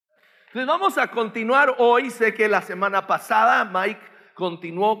Entonces vamos a continuar hoy. Sé que la semana pasada Mike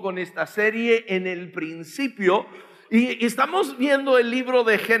continuó con esta serie en el Principio y estamos viendo el libro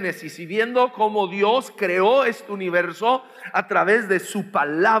de Génesis y viendo cómo Dios creó este universo a través de su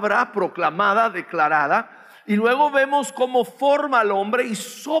palabra proclamada, declarada, y luego vemos cómo forma al hombre y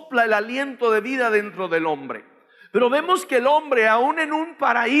sopla el aliento de vida dentro del hombre. Pero vemos que el hombre, aún en un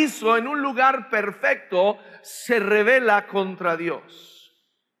paraíso, en un lugar perfecto, se rebela contra Dios.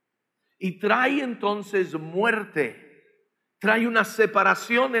 Y trae entonces muerte, trae una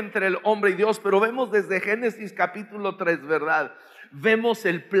separación entre el hombre y Dios. Pero vemos desde Génesis capítulo 3, ¿verdad? Vemos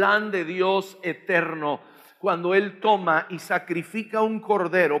el plan de Dios eterno, cuando Él toma y sacrifica un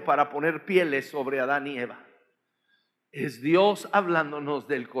cordero para poner pieles sobre Adán y Eva. Es Dios hablándonos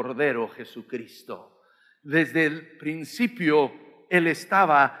del cordero Jesucristo. Desde el principio Él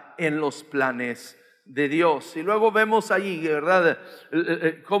estaba en los planes de Dios. Y luego vemos allí, ¿verdad?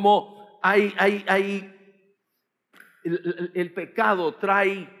 Cómo el pecado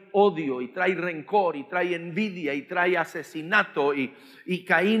trae odio y trae rencor y trae envidia y trae asesinato y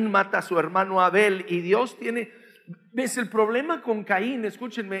Caín mata a su hermano Abel. Y Dios tiene, ¿ves? El problema con Caín,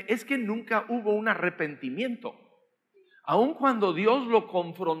 escúchenme, es que nunca hubo un arrepentimiento. Aun cuando Dios lo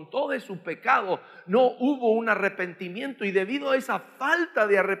confrontó de su pecado, no hubo un arrepentimiento, y debido a esa falta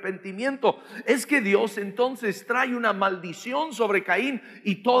de arrepentimiento es que Dios entonces trae una maldición sobre Caín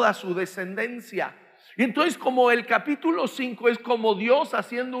y toda su descendencia. Y entonces, como el capítulo 5 es como Dios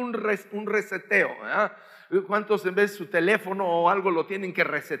haciendo un reseteo, ¿verdad? ¿Cuántos en vez de su teléfono o algo lo tienen que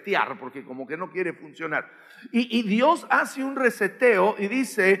resetear porque como que no quiere funcionar? Y Dios hace un reseteo y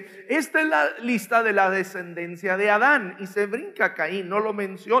dice: esta es la lista de la descendencia de Adán. Y se brinca Caín, no lo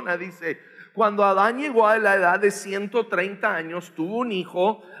menciona. Dice: cuando Adán llegó a la edad de 130 años, tuvo un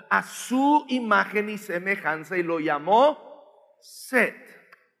hijo a su imagen y semejanza y lo llamó Set.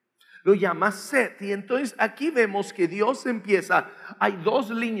 Lo llama Set. Y entonces aquí vemos que Dios empieza, hay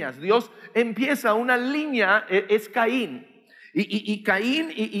dos líneas. Dios empieza, una línea es Caín, y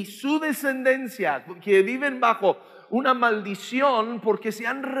Caín y su descendencia, que viven bajo una maldición porque se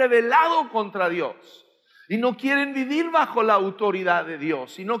han rebelado contra Dios y no quieren vivir bajo la autoridad de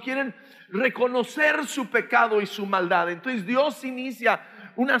Dios y no quieren reconocer su pecado y su maldad. Entonces Dios inicia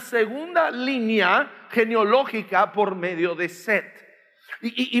una segunda línea genealógica por medio de Set.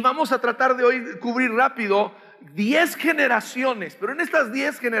 Y vamos a tratar de hoy cubrir rápido 10 generaciones, pero en estas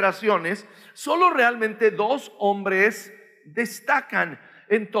 10 generaciones solo realmente 2 hombres destacan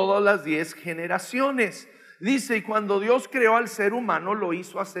en todas las 10 generaciones. Dice: y cuando Dios creó al ser humano, lo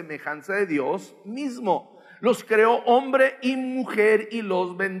hizo a semejanza de Dios mismo. Los creó hombre y mujer y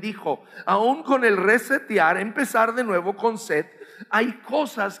los bendijo. Aún con el resetear, empezar de nuevo con Set, hay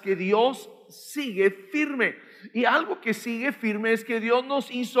cosas que Dios sigue firme. Y algo que sigue firme es que Dios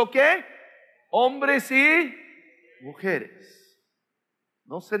nos hizo, ¿qué? Hombres y mujeres.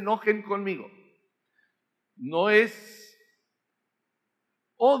 No se enojen conmigo. No es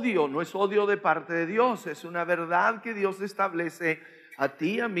odio, no es odio de parte de Dios. Es una verdad que Dios establece. A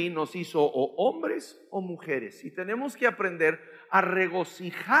ti y a mí nos hizo o hombres o mujeres. Y tenemos que aprender a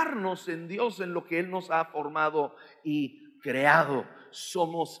regocijarnos en Dios, en lo que Él nos ha formado y creado.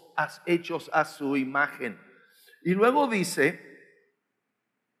 Somos hechos a su imagen. Y luego dice,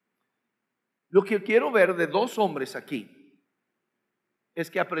 lo que quiero ver de 2 hombres aquí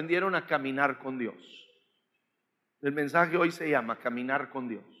es que aprendieron a caminar con Dios. El mensaje hoy se llama caminar con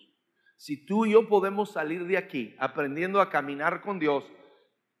Dios. Si tú y yo podemos salir de aquí aprendiendo a caminar con Dios,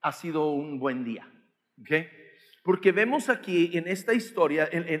 ha sido un buen día, ¿okay? Porque vemos aquí en esta historia,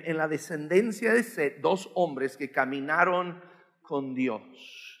 en la descendencia de Set, 2 hombres que caminaron con Dios,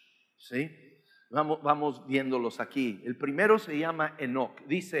 ¿sí? Vamos viéndolos aquí. El primero se llama Enoc.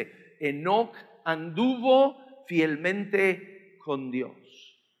 Dice: Enoc anduvo fielmente con Dios.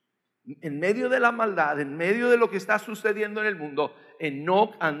 En medio de la maldad, en medio de lo que está sucediendo en el mundo,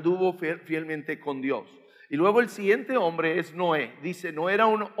 Enoc anduvo fielmente con Dios. Y luego el siguiente hombre es Noé. Dice: Noé era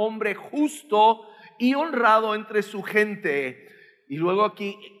un hombre justo y honrado entre su gente. Y luego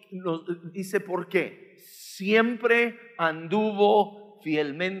aquí nos dice por qué. Siempre anduvo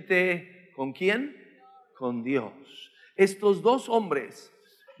fielmente. ¿Con quién? Con Dios. Estos 2 hombres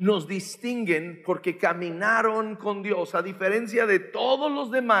nos distinguen porque caminaron con Dios, a diferencia de todos los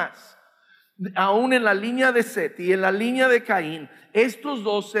demás. Aún en la línea de Set y en la línea de Caín, estos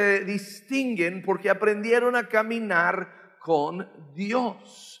 2 se distinguen porque aprendieron a caminar con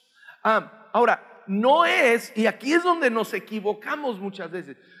Dios. Ahora, no es, y aquí es donde nos equivocamos muchas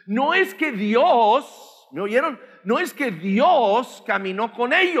veces, no es que Dios, ¿me oyeron? No es que Dios caminó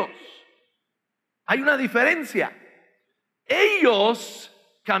con ellos. Hay una diferencia. Ellos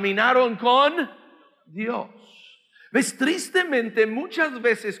caminaron con Dios. ¿Ves? Tristemente, muchas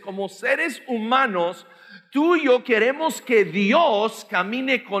veces como seres humanos, tú y yo queremos que Dios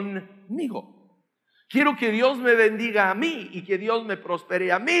camine conmigo. Quiero que Dios me bendiga a mí y que Dios me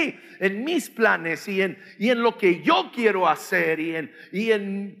prospere a mí en mis planes y en lo que yo quiero hacer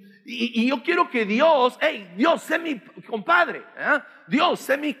y yo quiero que Dios, Dios, sé mi compadre, Dios,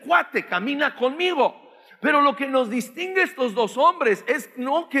 sé mi cuate, camina conmigo. Pero lo que nos distingue a estos dos hombres es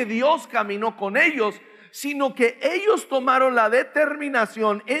no que Dios caminó con ellos, sino que ellos tomaron la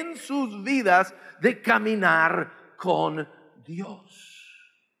determinación en sus vidas de caminar con Dios.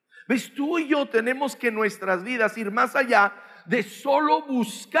 ¿Ves? Tú y yo tenemos que en nuestras vidas ir más allá de solo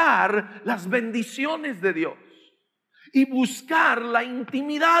buscar las bendiciones de Dios y buscar la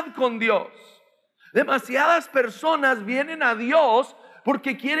intimidad con Dios. Demasiadas personas vienen a Dios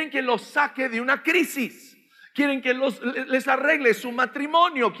porque quieren que los saque de una crisis. Quieren que les arregle su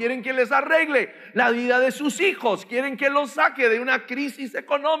matrimonio, quieren que les arregle la vida de sus hijos, quieren que los saque de una crisis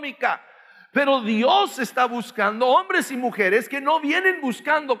económica. Pero Dios está buscando hombres y mujeres que no vienen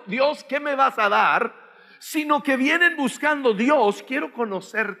buscando Dios, ¿qué me vas a dar? Sino que vienen buscando Dios, quiero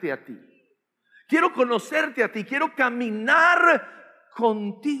conocerte a ti. Quiero conocerte a ti, quiero caminar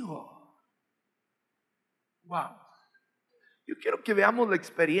contigo. Wow. Yo quiero que veamos la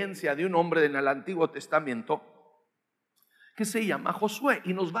experiencia de un hombre en el Antiguo Testamento que se llama Josué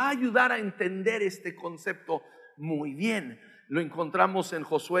y nos va a ayudar a entender este concepto muy bien. Lo encontramos en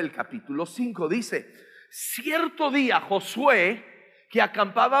Josué el capítulo 5. Dice: cierto día Josué, que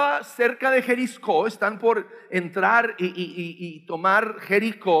acampaba cerca de Jericó, están por entrar y tomar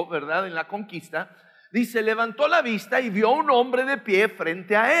Jericó, ¿verdad? En la conquista. Dice: levantó la vista y vio a un hombre de pie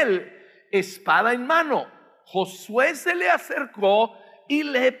frente a él, espada en mano. Josué se le acercó y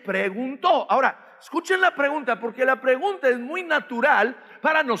le preguntó. Ahora, escuchen la pregunta, porque la pregunta es muy natural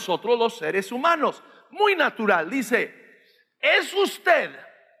para nosotros los seres humanos. Muy natural. Dice: ¿es usted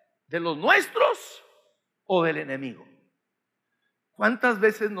de los nuestros o del enemigo? ¿Cuántas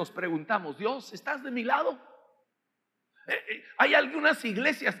veces nos preguntamos: Dios, ¿estás de mi lado? Hay algunas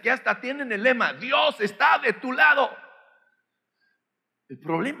iglesias que hasta tienen el lema: Dios está de tu lado. El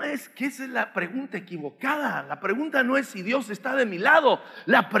problema es que esa es la pregunta equivocada. La pregunta no es si Dios está de mi lado.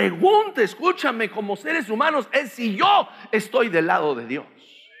 La pregunta, escúchame, como seres humanos, es si yo estoy del lado de Dios.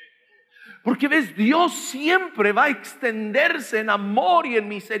 Porque ves, Dios siempre va a extenderse en amor y en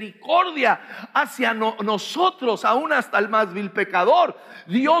misericordia hacia nosotros, aún hasta el más vil pecador.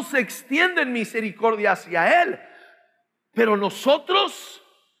 Dios se extiende en misericordia hacia él. Pero nosotros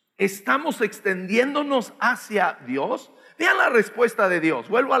estamos extendiéndonos hacia Dios. Vean la respuesta de Dios.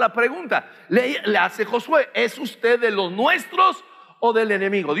 Vuelvo a la pregunta. Le hace Josué: ¿es usted de los nuestros o del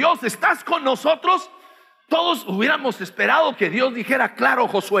enemigo? Dios, ¿estás con nosotros? Todos hubiéramos esperado que Dios dijera: claro,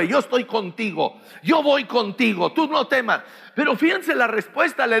 Josué, yo estoy contigo, yo voy contigo, tú no temas. Pero fíjense la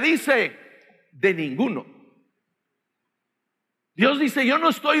respuesta, le dice: de ninguno. Dios dice: yo no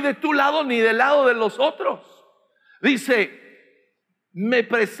estoy de tu lado ni del lado de los otros. Dice: me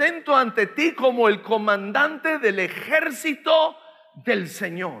presento ante ti como el comandante del ejército del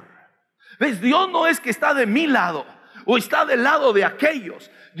Señor. ¿Ves? Dios no es que está de mi lado o está del lado de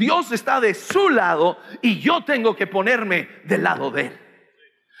aquellos. Dios está de su lado y yo tengo que ponerme del lado de él.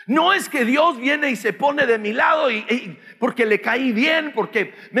 No es que Dios viene y se pone de mi lado y porque le caí bien,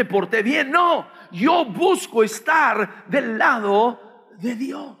 porque me porté bien. No, yo busco estar del lado de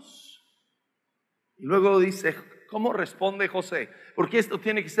Dios. Y luego dice: ¿cómo responde José? Porque esto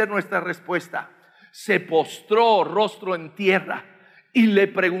tiene que ser nuestra respuesta. Se postró rostro en tierra y le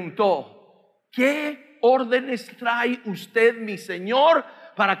preguntó: ¿qué órdenes trae usted, mi señor,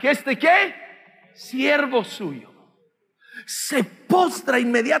 para que ¿qué? Siervo suyo. Se postra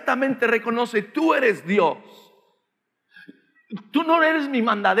inmediatamente, reconoce: tú eres Dios. Tú no eres mi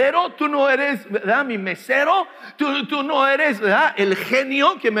mandadero, tú no eres, ¿verdad?, mi mesero, tú no eres, ¿verdad?, el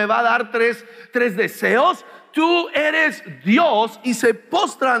genio que me va a dar tres deseos. Tú eres Dios, y se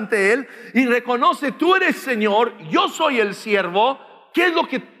postra ante él y reconoce: tú eres Señor, yo soy el siervo. ¿Qué es lo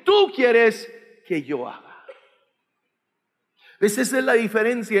que tú quieres que yo haga? Esa es la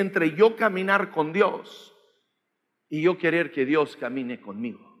diferencia entre yo caminar con Dios y yo querer que Dios camine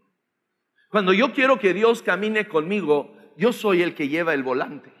conmigo. Cuando yo quiero que Dios camine conmigo, yo soy el que lleva el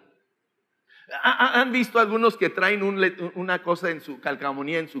volante. ¿Han visto algunos que traen una cosa en su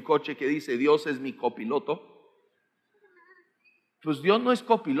calcamonía en su coche que dice: Dios es mi copiloto? Pues Dios no es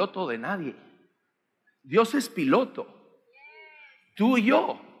copiloto de nadie. Dios es piloto. Tú y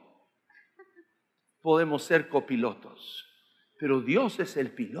yo podemos ser copilotos, pero Dios es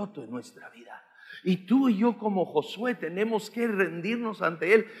el piloto en nuestra vida. Y tú y yo como Josué tenemos que rendirnos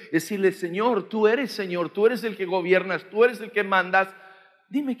ante Él, decirle: Señor, tú eres el que gobiernas, tú eres el que mandas.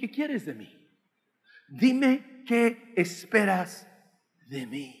 Dime qué quieres de mí. Dime qué esperas de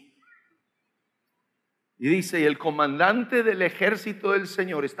mí. Y dice: y el comandante del ejército del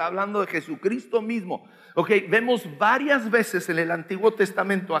Señor, está hablando de Jesucristo mismo. Vemos varias veces en el Antiguo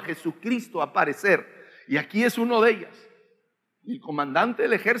Testamento a Jesucristo aparecer, y aquí es uno de ellas. Y el comandante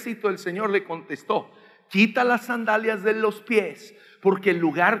del ejército del Señor le contestó: quita las sandalias de los pies, porque el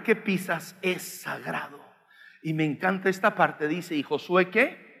lugar que pisas es sagrado. Y me encanta esta parte, dice: ¿y Josué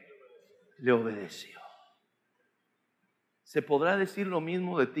qué? Le obedeció. ¿Se podrá decir lo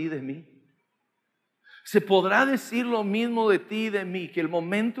mismo de ti y de mí? Se podrá decir lo mismo de ti y de mí, que el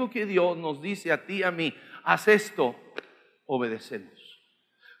momento que Dios nos dice a ti y a mí: haz esto, obedecemos,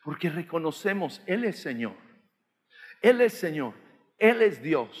 porque reconocemos: Él es Señor, Él es Señor, Él es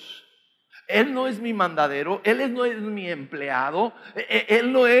Dios. Él no es mi mandadero, Él no es mi empleado,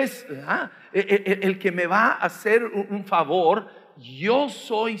 Él no es el que me va a hacer un favor. Yo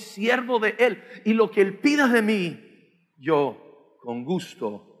soy siervo de Él, y lo que Él pida de mí, yo con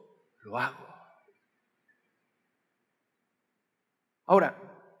gusto lo hago. Ahora,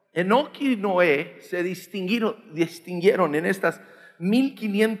 Enoc y Noé se distinguieron en estas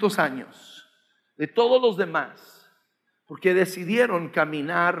 1500 años de todos los demás, porque decidieron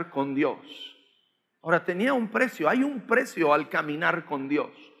caminar con Dios. Ahora, tenía un precio, hay un precio al caminar con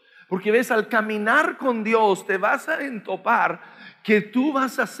Dios, porque ves, al caminar con Dios te vas a entopar que tú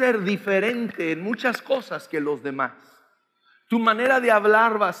vas a ser diferente en muchas cosas que los demás. Tu manera de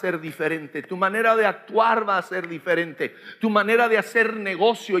hablar va a ser diferente, tu manera de actuar va a ser diferente, tu manera de hacer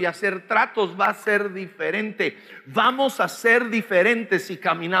negocio y hacer tratos va a ser diferente. Vamos a ser diferentes si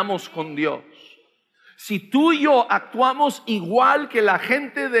caminamos con Dios. Si tú y yo actuamos igual que la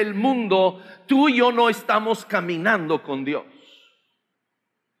gente del mundo, tú y yo no estamos caminando con Dios.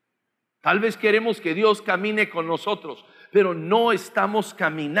 Tal vez queremos que Dios camine con nosotros, pero no estamos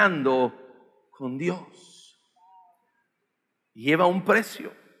caminando con Dios. Lleva un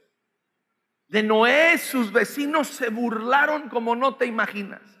precio. De Noé, sus vecinos se burlaron como no te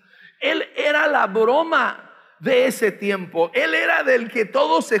imaginas. Él era la broma de ese tiempo. Él era del que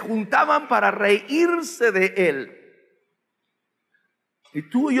todos se juntaban para reírse de él. Y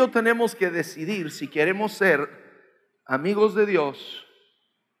tú y yo tenemos que decidir si queremos ser amigos de Dios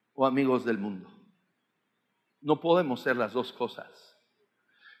o amigos del mundo. No podemos ser las dos cosas.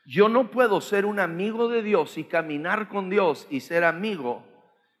 Yo no puedo ser un amigo de Dios y caminar con Dios, y ser amigo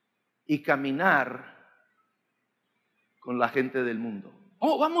y caminar con la gente del mundo.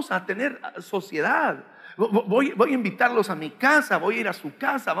 Vamos a tener sociedad. Voy a invitarlos a mi casa, voy a ir a su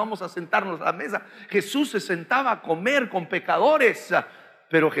casa, vamos a sentarnos a la mesa. Jesús se sentaba a comer con pecadores,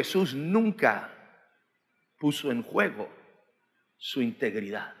 pero Jesús nunca puso en juego su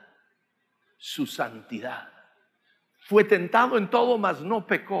integridad, su santidad. Fue tentado en todo, mas no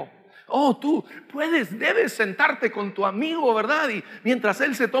pecó. Tú debes sentarte con tu amigo, ¿verdad? Y mientras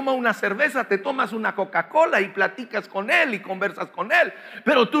él se toma una cerveza, te tomas una Coca-Cola y platicas con él y conversas con él.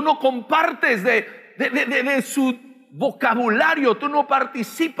 Pero tú no compartes de su vocabulario, tú no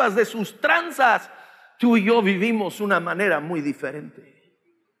participas de sus tranzas. Tú y yo vivimos una manera muy diferente,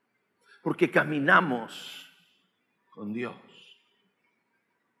 porque caminamos con Dios.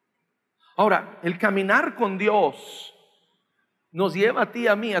 Ahora, el caminar con Dios nos lleva a ti y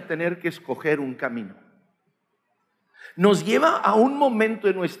a mí a tener que escoger un camino. Nos lleva a un momento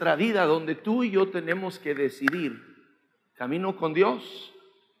en nuestra vida donde tú y yo tenemos que decidir: ¿camino con Dios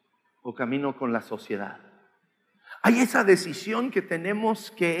o camino con la sociedad? Hay esa decisión que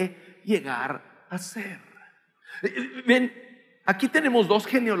tenemos que llegar a hacer. Ven, aquí tenemos dos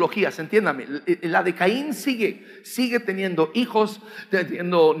genealogías, entiéndame. La de Caín sigue teniendo hijos,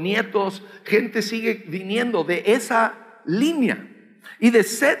 teniendo nietos, gente sigue viniendo de esa línea, y de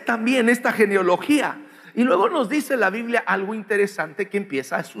Set también esta genealogía. Y luego nos dice la Biblia algo interesante que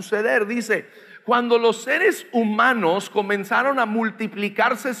empieza a suceder. Dice: cuando los seres humanos comenzaron a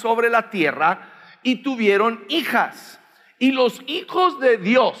multiplicarse sobre la tierra y tuvieron hijas. Y los hijos de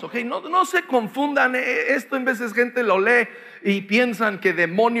Dios, no se confundan esto. En veces gente lo lee y piensan que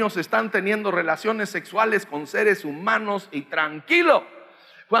demonios están teniendo relaciones sexuales con seres humanos, y tranquilo.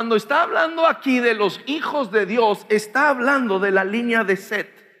 Cuando está hablando aquí de los hijos de Dios, está hablando de la línea de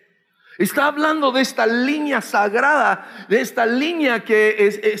Set. Está hablando de esta línea sagrada, de esta línea que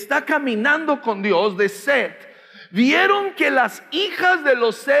está caminando con Dios, de Set. Vieron que las hijas de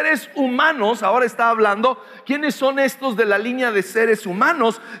los seres humanos, ahora está hablando, ¿quiénes son estos de la línea de seres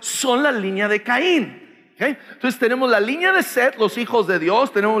humanos? Son la línea de Caín. ¿Okay? Entonces tenemos la línea de Set, los hijos de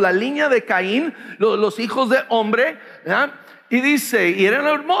Dios. Tenemos la línea de Caín, los hijos de hombre, ¿verdad? Y dice, y eran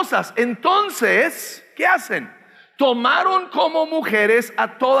hermosas. Entonces, ¿qué hacen? Tomaron como mujeres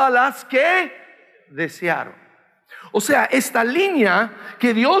a todas las que desearon. O sea, esta línea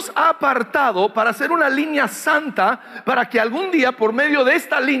que Dios ha apartado para ser una línea santa, para que algún día por medio de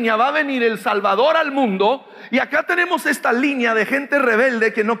esta línea va a venir el Salvador al mundo. Y acá tenemos esta línea de gente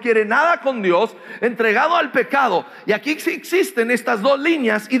rebelde que no quiere nada con Dios, entregado al pecado. Y aquí existen estas dos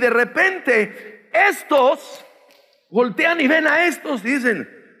líneas, y de repente estos voltean y ven a estos y dicen: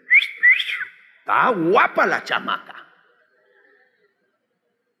 está guapa la chamaca.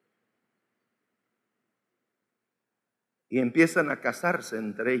 Y empiezan a casarse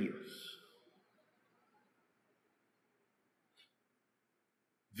entre ellos,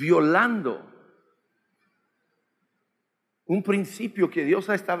 violando un principio que Dios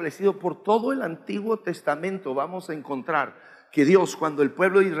ha establecido por todo el Antiguo Testamento. Vamos a encontrar que Dios, cuando el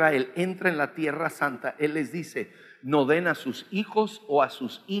pueblo de Israel entra en la tierra santa, Él les dice: no den a sus hijos o a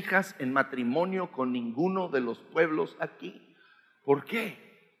sus hijas en matrimonio con ninguno de los pueblos aquí. ¿Por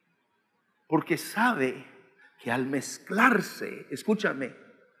qué? Porque sabe que al mezclarse, escúchame,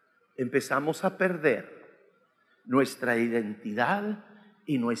 empezamos a perder nuestra identidad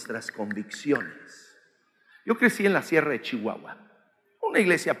y nuestras convicciones. Yo crecí en la Sierra de Chihuahua, una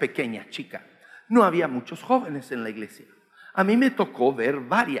iglesia pequeña, chica. No había muchos jóvenes en la iglesia. A mí me tocó ver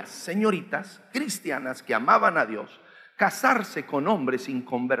varias señoritas cristianas que amaban a Dios casarse con hombres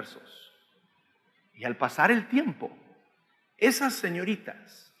inconversos. Y al pasar el tiempo, esas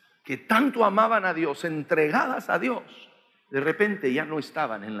señoritas que tanto amaban a Dios, entregadas a Dios, de repente ya no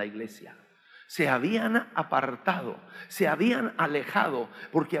estaban en la iglesia. Se habían apartado, se habían alejado,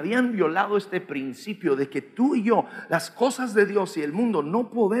 porque habían violado este principio de que tú y yo, las cosas de Dios y el mundo, no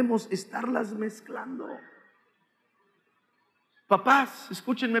podemos estarlas mezclando. Papás,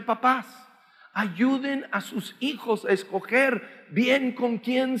 escúchenme, papás, ayuden a sus hijos a escoger bien con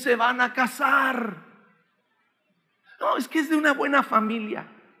quién se van a casar. No, es que es de una buena familia.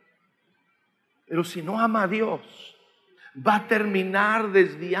 Pero si no ama a Dios, va a terminar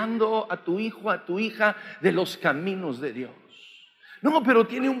desviando a tu hijo, a tu hija de los caminos de Dios. No, pero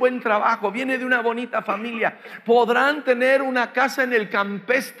tiene un buen trabajo, viene de una bonita familia. Podrán tener una casa en el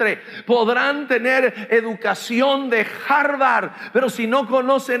campestre, podrán tener educación de Harvard, pero si no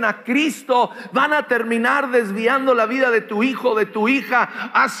conocen a Cristo, van a terminar desviando la vida de tu hijo, de tu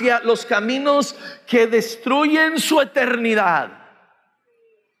hija, hacia los caminos que destruyen su eternidad.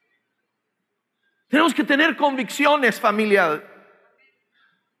 Tenemos que tener convicciones, familia.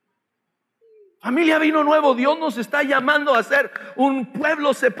 Familia Vino Nuevo, Dios nos está llamando a ser un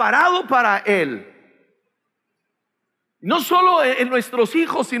pueblo separado para Él. No solo en nuestros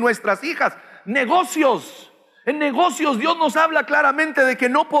hijos y nuestras hijas, negocios. En negocios Dios nos habla claramente de que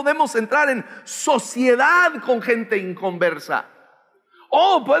no podemos entrar en sociedad con gente inconversa.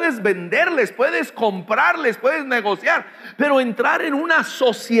 Oh, puedes venderles, puedes comprarles, puedes negociar, pero entrar en una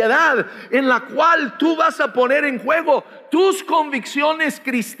sociedad en la cual tú vas a poner en juego tus convicciones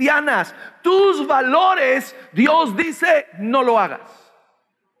cristianas, tus valores, Dios dice: no lo hagas.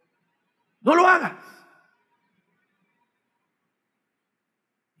 No lo hagas.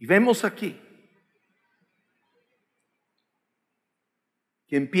 Y vemos aquí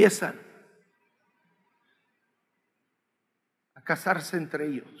que empiezan a casarse entre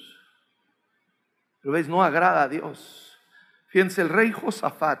ellos. Pero ves, no agrada a Dios. Fíjense, el rey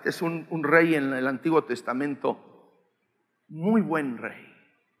Josafat es un rey en el Antiguo Testamento, muy buen rey,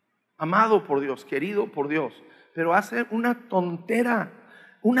 amado por Dios, querido por Dios, pero hace una tontera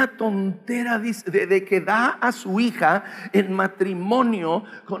de que da a su hija en matrimonio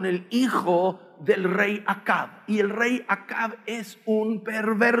con el hijo del rey Acab. Y el rey Acab es un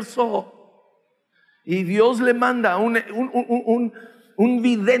perverso. Y Dios le manda un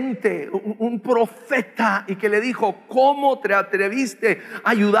vidente, un profeta, y que le dijo: ¿cómo te atreviste a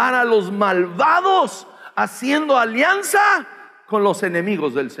ayudar a los malvados haciendo alianza con los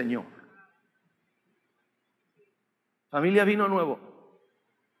enemigos del Señor? Familia Vino Nuevo,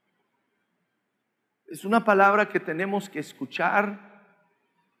 es una palabra que tenemos que escuchar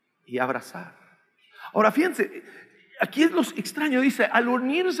y abrazar. Ahora fíjense, aquí es lo extraño, dice: al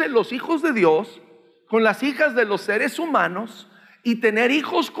unirse los hijos de Dios con las hijas de los seres humanos y tener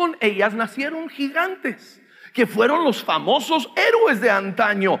hijos con ellas, nacieron gigantes, que fueron los famosos héroes de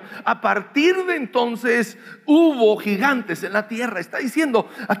antaño. A partir de entonces hubo gigantes en la tierra. Está diciendo,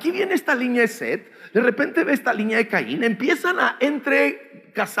 aquí viene esta línea de Set, de repente ve esta línea de Caín, empiezan a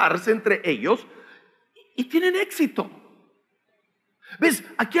casarse entre ellos y tienen éxito. ¿Ves?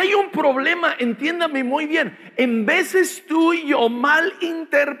 Aquí hay un problema, entiéndame muy bien. En veces tú y yo mal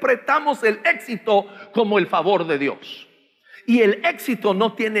interpretamos el éxito como el favor de Dios. Y el éxito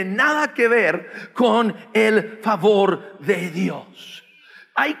no tiene nada que ver con el favor de Dios.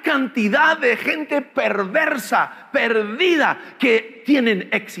 Hay cantidad de gente perversa, perdida, que tienen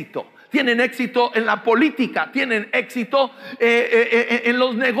éxito. Tienen éxito en la política, tienen éxito en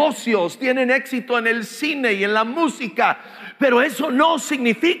los negocios, tienen éxito en el cine y en la música. Pero eso no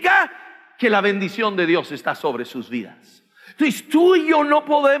significa que la bendición de Dios está sobre sus vidas. Entonces tú y yo no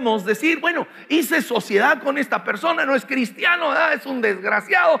podemos decir, bueno, hice sociedad con esta persona, no es cristiano, es un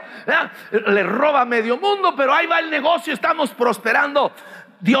desgraciado, le roba medio mundo, pero ahí va el negocio, estamos prosperando,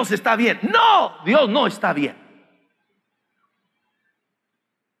 Dios está bien. No, Dios no está bien.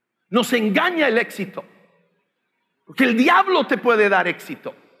 Nos engaña el éxito, porque el diablo te puede dar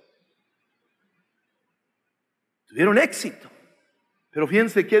éxito. Tuvieron éxito, pero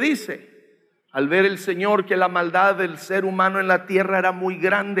fíjense qué dice. Al ver el Señor que la maldad del ser humano en la tierra era muy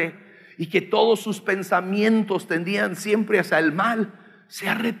grande y que todos sus pensamientos tendían siempre hacia el mal, se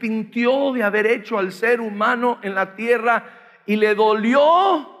arrepintió de haber hecho al ser humano en la tierra y le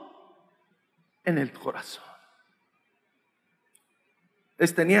dolió en el corazón.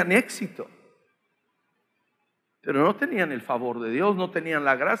 Les tenían éxito, pero no tenían el favor de Dios, no tenían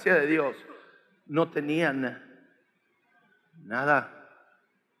la gracia de Dios, no tenían nada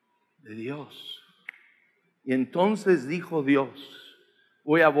de Dios. Y entonces dijo Dios: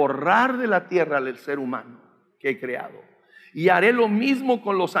 voy a borrar de la tierra al ser humano que he creado, y haré lo mismo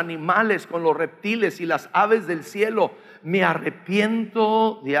con los animales, con los reptiles y las aves del cielo. Me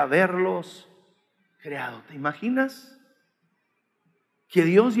arrepiento de haberlos creado. ¿Te imaginas? Que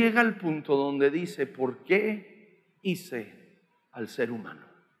Dios llega al punto donde dice: ¿por qué hice al ser humano?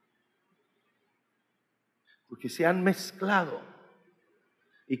 Porque se han mezclado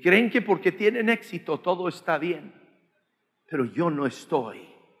y creen que porque tienen éxito todo está bien, pero yo no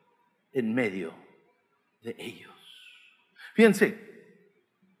estoy en medio de ellos. Fíjense,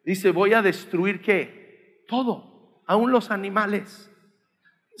 dice: voy a destruir ¿qué? Todo, aún los animales.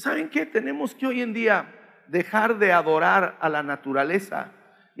 ¿Saben qué? Tenemos que hoy en día dejar de adorar a la naturaleza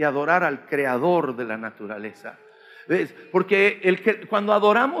y adorar al creador de la naturaleza. ¿Ves? Porque cuando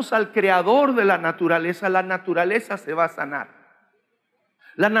adoramos al creador de la naturaleza se va a sanar.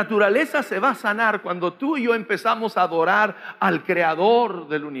 La naturaleza se va a sanar cuando tú y yo empezamos a adorar al creador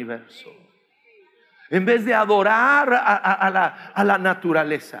del universo, en vez de adorar a la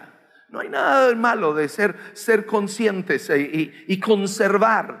naturaleza. No hay nada malo de ser conscientes y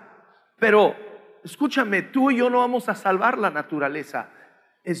conservar, pero escúchame, tú y yo no vamos a salvar la naturaleza.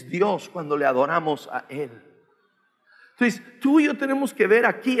 Es Dios cuando le adoramos a Él. Entonces tú y yo tenemos que ver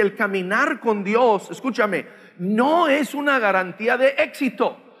aquí el caminar con Dios. Escúchame, no es una garantía de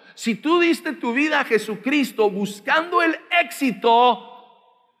éxito. Si tú diste tu vida a Jesucristo buscando el éxito,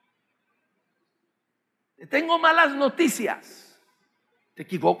 te tengo malas noticias. Te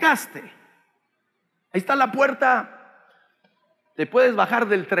equivocaste. Ahí está la puerta. Te puedes bajar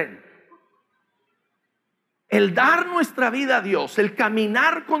del tren. El dar nuestra vida a Dios, el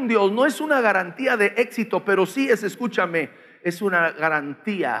caminar con Dios, no es una garantía de éxito, pero sí es, escúchame, es una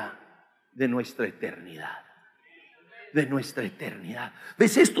garantía de nuestra eternidad. De nuestra eternidad.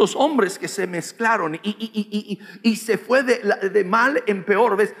 ¿Ves? Estos hombres que se mezclaron y se fue de mal en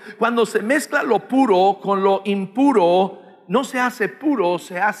peor. ¿Ves? Cuando se mezcla lo puro con lo impuro, no se hace puro,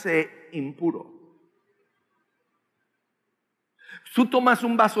 se hace impuro. Tú tomas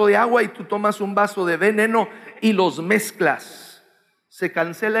un vaso de agua y tú tomas un vaso de veneno y los mezclas. ¿Se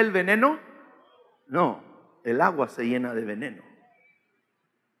cancela el veneno? No, el agua se llena de veneno.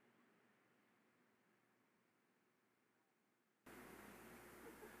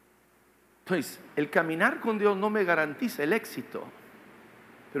 Pues el caminar con Dios no me garantiza el éxito,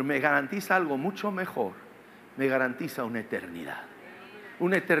 pero me garantiza algo mucho mejor. Me garantiza una eternidad.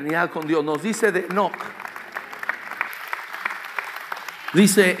 Una eternidad con Dios. Nos dice de Enoc.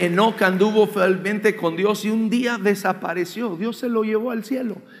 Dice: Enoc anduvo fielmente con Dios y un día desapareció. Dios se lo llevó al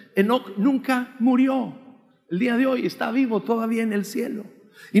cielo. Enoc nunca murió. El día de hoy está vivo todavía en el cielo.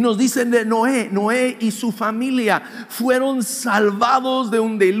 Y nos dicen de Noé. Noé y su familia fueron salvados de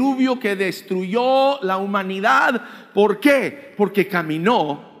un diluvio que destruyó la humanidad. ¿Por qué? Porque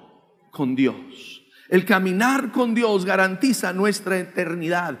caminó con Dios. El caminar con Dios garantiza nuestra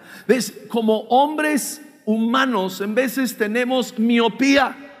eternidad. ¿Ves? Como hombres humanos en veces tenemos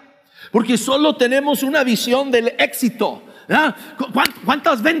miopía, porque solo tenemos una visión del éxito.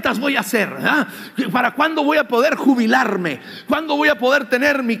 ¿Cuántas ventas voy a hacer? ¿Para cuándo voy a poder jubilarme? ¿Cuándo voy a poder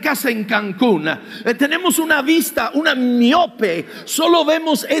tener mi casa en Cancún? Tenemos una vista, una miope. Solo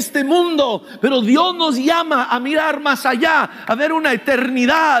vemos este mundo, pero Dios nos llama a mirar más allá, a ver una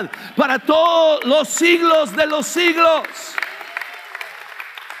eternidad para todos los siglos de los siglos.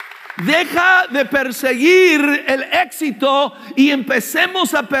 Deja de perseguir el éxito y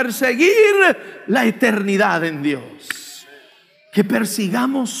empecemos a perseguir la eternidad en Dios. Que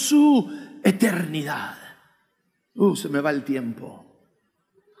persigamos su eternidad. Se me va el tiempo.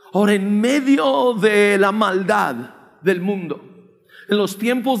 Ahora, en medio de la maldad del mundo, en los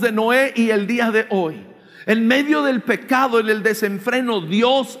tiempos de Noé y el día de hoy, en medio del pecado, en el desenfreno,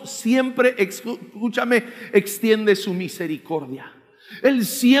 Dios siempre, escúchame, extiende su misericordia. Él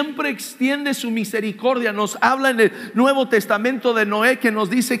siempre extiende su misericordia. Nos habla en el Nuevo Testamento de Noé, que nos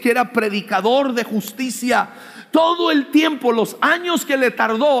dice que era predicador de justicia. Todo el tiempo, los años que le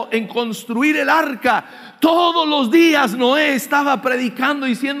tardó en construir el arca, todos los días Noé estaba predicando,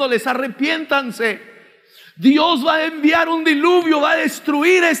 diciéndoles: arrepiéntanse. Dios va a enviar un diluvio, va a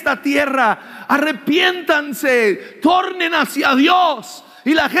destruir esta tierra. Arrepiéntanse, tornen hacia Dios.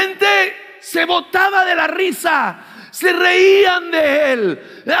 Y la gente se botaba de la risa. Se reían de él.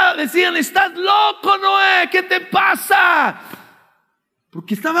 Decían: estás loco, Noé, ¿qué te pasa?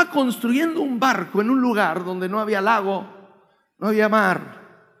 Porque estaba construyendo un barco en un lugar donde no había lago, no había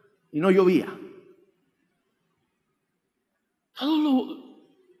mar y no llovía.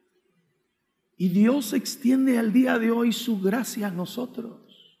 Y Dios extiende al día de hoy su gracia a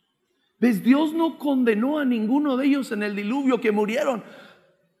nosotros. ¿Ves? Dios no condenó a ninguno de ellos en el diluvio que murieron.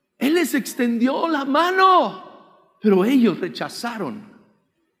 Él les extendió la mano. Pero ellos rechazaron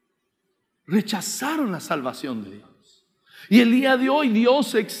la salvación de Dios. Y el día de hoy Dios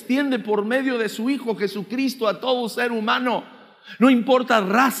se extiende por medio de su Hijo Jesucristo a todo ser humano. No importa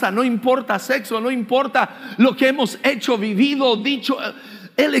raza, no importa sexo, no importa lo que hemos hecho, vivido, dicho.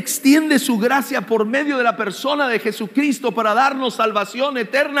 Él extiende su gracia por medio de la persona de Jesucristo para darnos salvación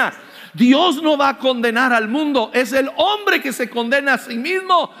eterna. Dios no va a condenar al mundo. Es el hombre que se condena a sí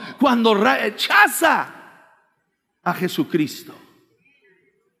mismo cuando rechaza a Jesucristo.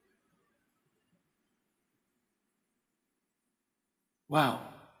 Wow.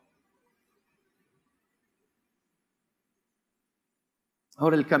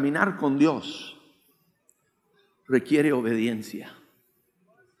 Ahora, el caminar con Dios requiere obediencia.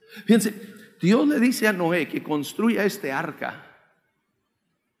 Fíjense, Dios le dice a Noé que construya este arca.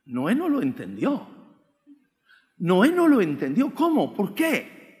 Noé no lo entendió. Noé no lo entendió. ¿Cómo? ¿Por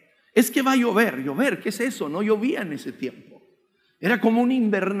qué? Es que va a llover. ¿Llover? ¿Qué es eso? No llovía en ese tiempo. Era como un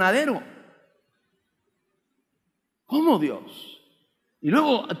invernadero. ¿Cómo, Dios? Y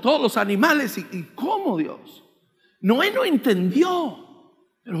luego todos los animales. ¿Y cómo, Dios? Noé no entendió,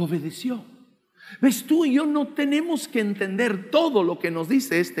 pero obedeció. ¿Ves? Tú y yo no tenemos que entender todo lo que nos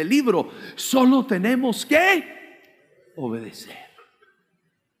dice este libro. Solo tenemos que obedecer.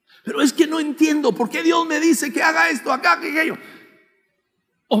 Pero es que no entiendo por qué Dios me dice que haga esto acá, que aquello.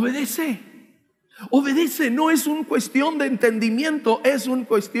 Obedece. Obedece. No es una cuestión de entendimiento, es una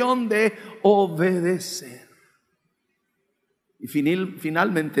cuestión de obedecer. Y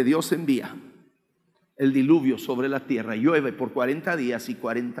finalmente Dios envía el diluvio sobre la tierra. Llueve por 40 días y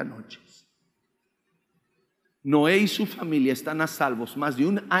 40 noches. Noé y su familia están a salvos más de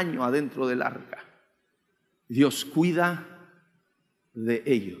un año adentro del arca. Dios cuida de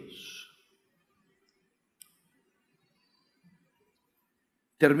ellos.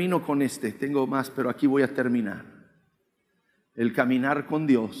 Termino con tengo más, pero aquí voy a terminar. El caminar con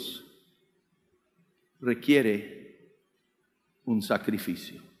Dios requiere un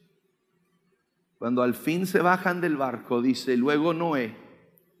sacrificio. Cuando al fin se bajan del barco, dice: luego Noé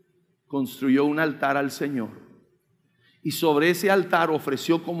construyó un altar al Señor, y sobre ese altar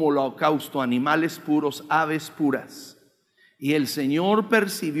ofreció como holocausto animales puros, aves puras. Y el Señor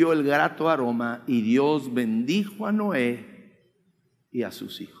percibió el grato aroma, y Dios bendijo a Noé y a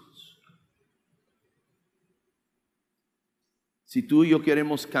sus hijos. Si tú y yo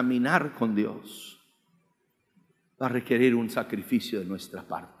queremos caminar con Dios, va a requerir un sacrificio de nuestra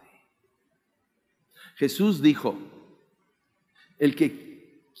parte. Jesús dijo: el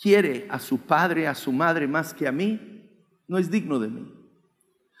que quiere a su padre, a su madre más que a mí, no es digno de mí.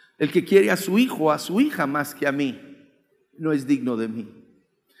 El que quiere a su hijo, a su hija más que a mí, no es digno de mí.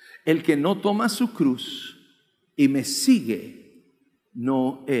 El que no toma su cruz y me sigue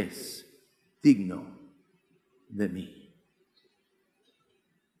no es digno de mí.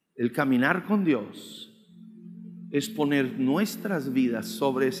 El caminar con Dios es poner nuestras vidas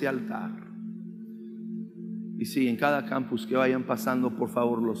sobre ese altar Y sí, en cada campus que vayan pasando, por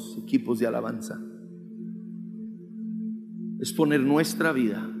favor, los equipos de alabanza. Es poner nuestra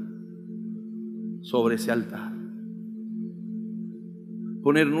vida sobre ese altar.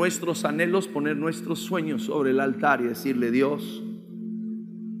 Poner nuestros anhelos, poner nuestros sueños sobre el altar y decirle: Dios,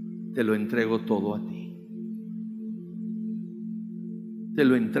 te lo entrego todo a ti. Te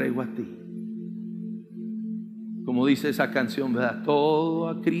lo entrego a ti. Como dice esa canción, ¿verdad? Todo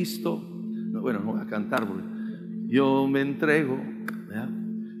a Cristo. No, bueno, no voy a cantar porque yo me entrego, ¿verdad?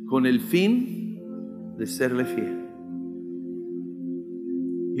 Con el fin de serle fiel.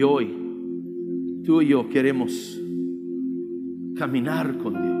 Y hoy tú y yo queremos caminar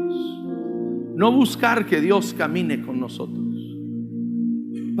con Dios, no buscar que Dios camine con nosotros.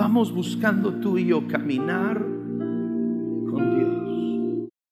 Vamos buscando tú y yo caminar